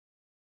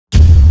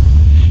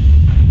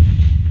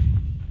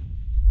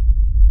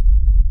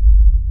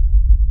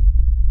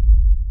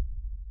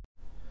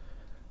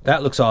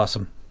That looks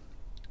awesome.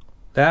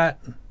 That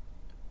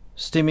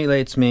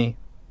stimulates me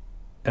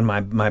and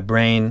my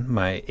brain,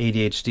 my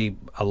ADHD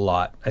a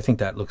lot. I think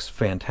that looks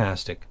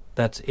fantastic.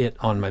 That's it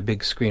on my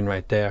big screen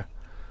right there.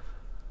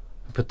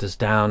 Put this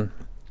down.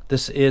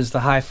 This is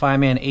the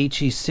Hifiman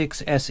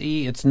HE6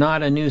 SE. It's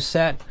not a new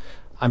set.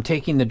 I'm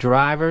taking the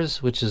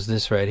drivers, which is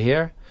this right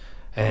here,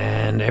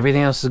 and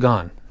everything else is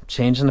gone.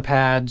 Changing the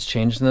pads,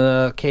 changing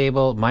the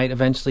cable, might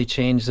eventually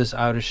change this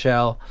outer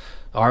shell.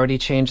 Already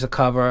changed the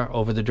cover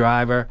over the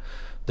driver,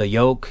 the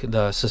yoke,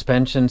 the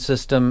suspension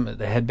system,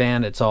 the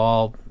headband. It's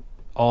all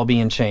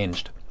being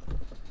changed.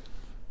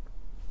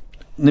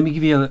 Let me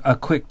give you a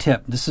quick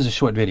tip. This is a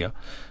short video.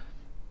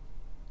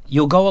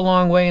 You'll go a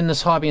long way in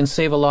this hobby and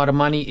save a lot of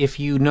money if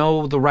you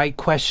know the right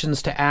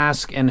questions to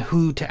ask and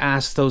who to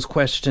ask those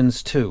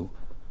questions to.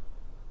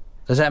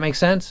 Does that make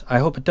sense? I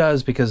hope it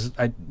does, because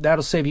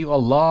that'll save you a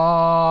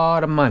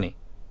lot of money.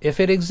 If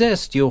it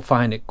exists, you'll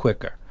find it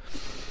quicker.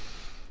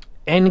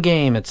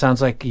 Endgame, it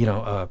sounds like,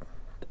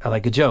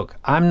 like a joke.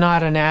 I'm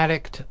not an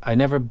addict. I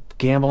never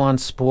gamble on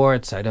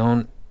sports. I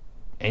don't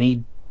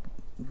any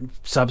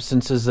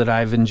substances that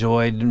I've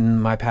enjoyed in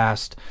my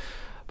past.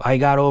 I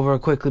got over it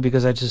quickly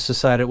because I just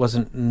decided it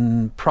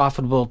wasn't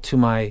profitable to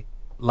my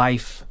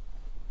life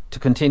to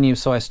continue,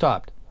 so I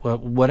stopped. Well,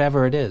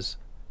 whatever it is.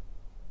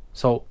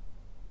 So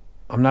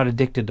I'm not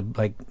addicted to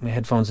like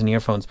headphones and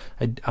earphones.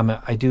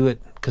 I do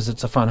it because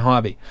it's a fun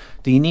hobby.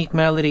 The Unique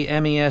Melody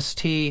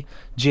MEST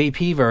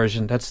JP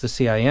version, that's the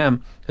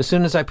CIM, as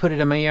soon as I put it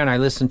in my ear and I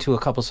listened to a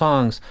couple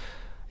songs,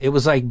 it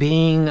was like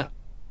being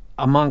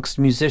amongst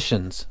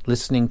musicians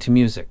listening to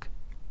music.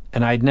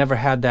 And I'd never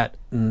had that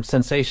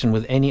sensation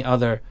with any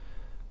other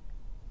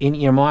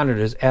in-ear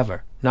monitors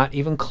ever. Not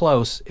even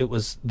close. It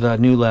was the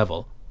new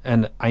level.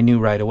 And I knew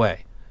right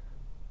away.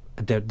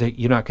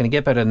 You're not going to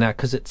get better than that,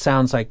 because it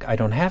sounds like I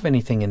don't have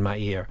anything in my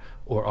ear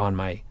or on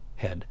my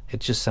head. It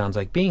just sounds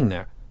like being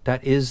there.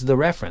 That is the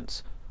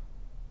reference.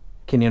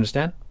 Can you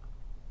understand?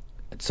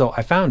 So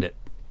I found it.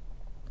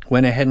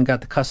 Went ahead and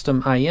got the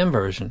custom IEM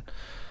version.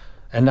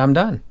 And I'm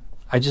done.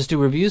 I just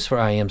do reviews for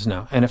IEMs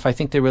now. And if I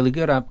think they're really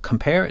good, I'll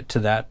compare it to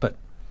that. But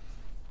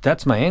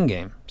that's my end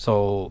game.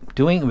 So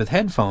doing it with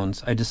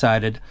headphones, I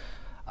decided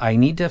I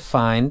need to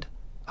find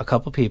a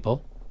couple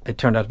people. It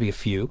turned out to be a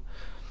few.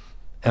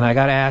 And I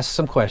got to ask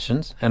some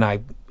questions, and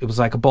it was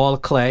like a ball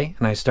of clay,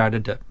 and I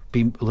started to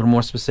be a little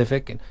more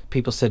specific, and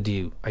people said,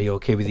 are you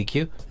okay with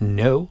EQ?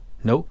 No,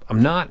 nope,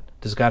 I'm not.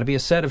 There's got to be a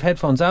set of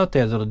headphones out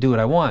there that'll do what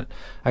I want.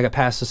 I got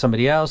passed to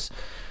somebody else,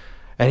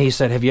 and he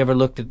said, have you ever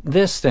looked at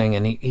this thing?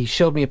 And he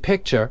showed me a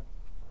picture,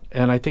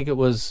 and I think it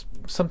was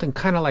something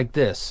kind of like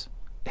this,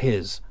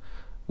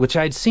 which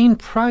I'd seen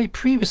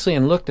previously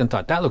and looked and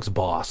thought, that looks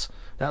boss.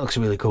 That looks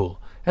really cool.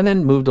 And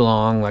then moved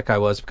along like I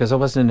was, because I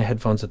wasn't into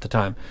headphones at the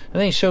time. And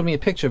then he showed me a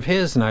picture of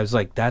his, and I was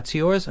like, that's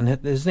yours? And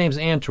his name's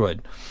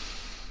Android.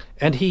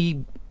 And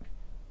he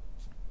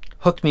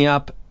hooked me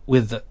up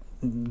with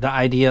the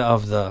idea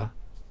of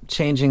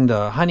changing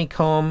the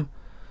honeycomb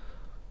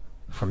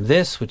from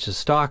this, which is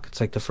stock. It's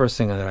like the first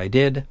thing that I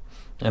did.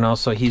 And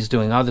also he's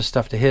doing other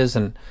stuff to his.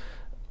 And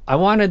I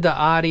wanted the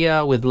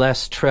audio with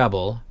less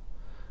treble,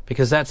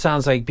 because that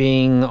sounds like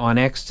being on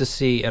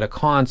ecstasy at a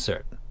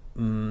concert.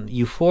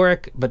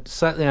 Euphoric but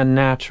slightly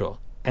unnatural,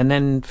 and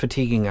then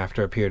fatiguing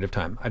after a period of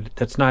time.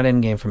 That's not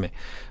endgame for me,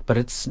 but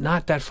it's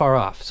not that far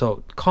off,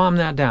 so calm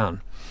that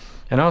down.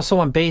 And also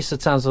on bass,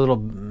 it sounds a little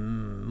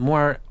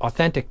more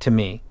authentic to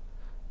me,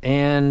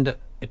 and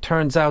it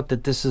turns out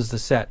that this is the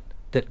set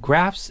that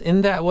graphs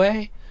in that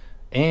way,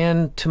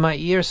 and to my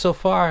ear so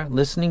far,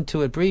 listening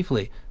to it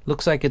briefly,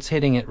 looks like it's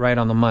hitting it right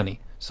on the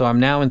money. So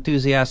I'm now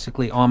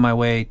enthusiastically on my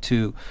way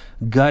to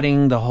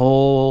gutting the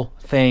whole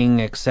thing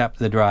except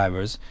the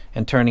drivers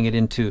and turning it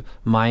into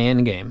my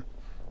end game.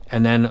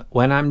 And then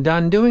when I'm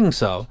done doing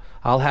so,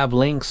 I'll have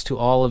links to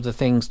all of the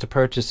things to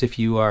purchase if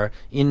you are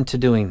into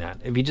doing that.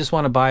 If you just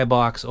want to buy a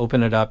box,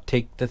 open it up,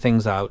 take the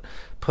things out,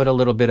 put a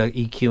little bit of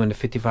EQ into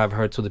 55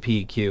 hertz with a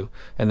PEQ,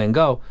 and then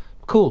go,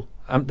 cool.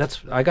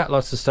 I got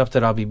lots of stuff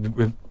that I'll be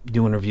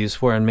doing reviews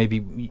for, and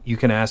maybe you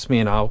can ask me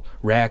and I'll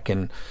rack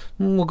and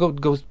we'll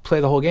go play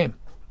the whole game.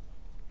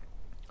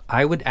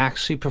 I would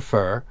actually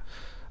prefer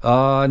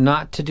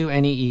not to do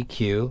any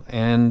EQ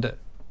and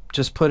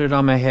just put it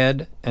on my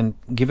head and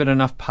give it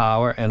enough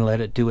power and let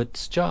it do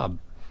its job.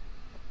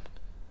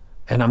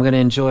 And I'm going to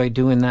enjoy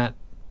doing that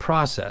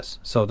process.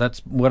 So that's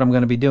what I'm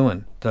going to be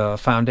doing. The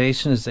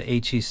foundation is the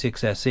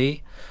HE6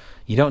 SE.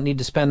 You don't need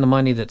to spend the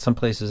money that some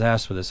places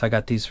ask for this. I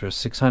got these for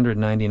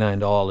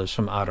 $699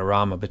 from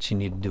Autorama, but you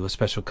need to do a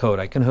special code.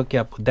 I can hook you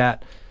up with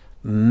that.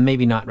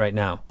 Maybe not right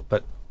now,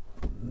 but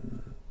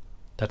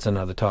that's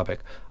another topic.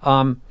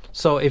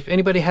 So if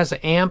anybody has an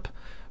amp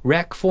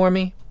rec for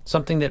me,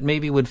 something that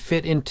maybe would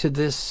fit into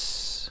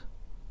this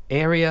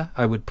area,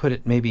 I would put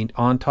it maybe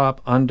on top,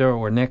 under,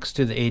 or next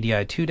to the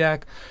ADI 2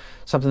 DAC.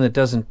 Something that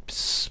doesn't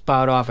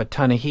spout off a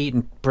ton of heat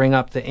and bring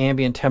up the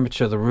ambient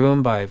temperature of the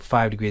room by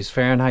 5 degrees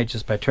Fahrenheit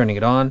just by turning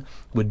it on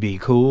would be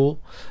cool.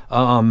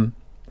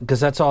 Because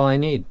that's all I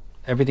need.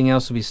 Everything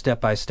else will be step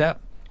by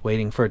step.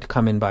 waiting for it to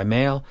come in by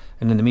mail.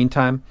 And in the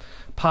meantime,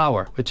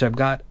 power, which I've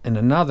got in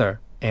another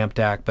amp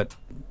DAC, but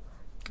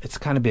it's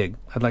kind of big.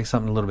 I'd like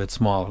something a little bit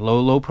smaller.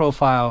 Low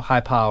profile,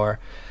 high power,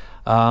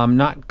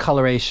 not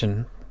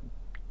coloration.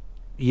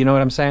 You know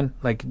what I'm saying?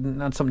 Like,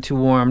 not something too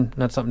warm,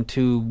 not something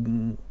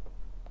too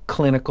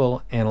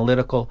clinical,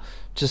 analytical,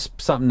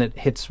 just something that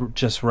hits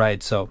just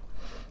right. So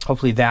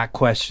hopefully that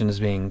question is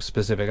being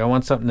specific. I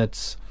want something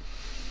that's,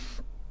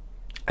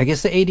 I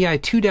guess the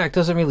ADI2 DAC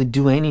doesn't really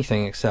do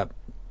anything except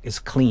is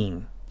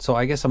clean. So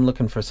I guess I'm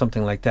looking for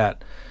something like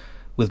that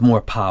with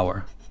more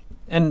power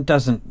and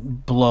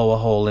doesn't blow a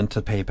hole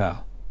into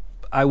PayPal.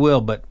 I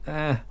will, but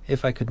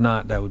if I could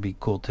not, that would be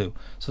cool too.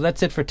 So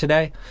that's it for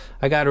today.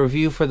 I got a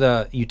review for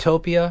the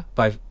Utopia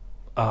by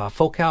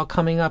Focal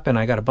coming up, and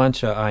I got a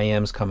bunch of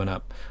IMs coming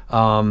up.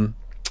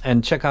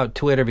 And check out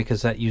Twitter,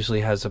 because that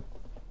usually has a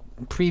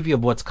preview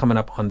of what's coming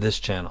up on this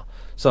channel.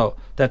 So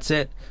that's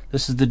it.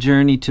 This is the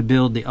journey to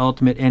build the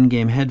ultimate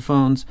Endgame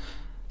headphones,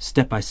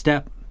 step by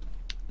step.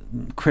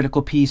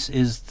 Critical piece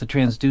is the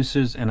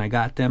transducers, and I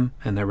got them,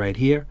 and they're right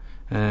here.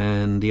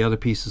 And the other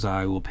pieces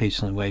I will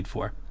patiently wait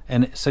for.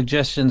 And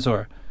suggestions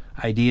or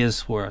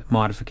ideas for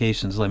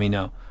modifications, let me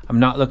know. I'm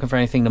not looking for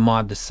anything to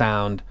mod the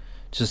sound,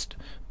 just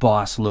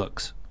boss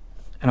looks.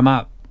 And I'm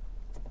out.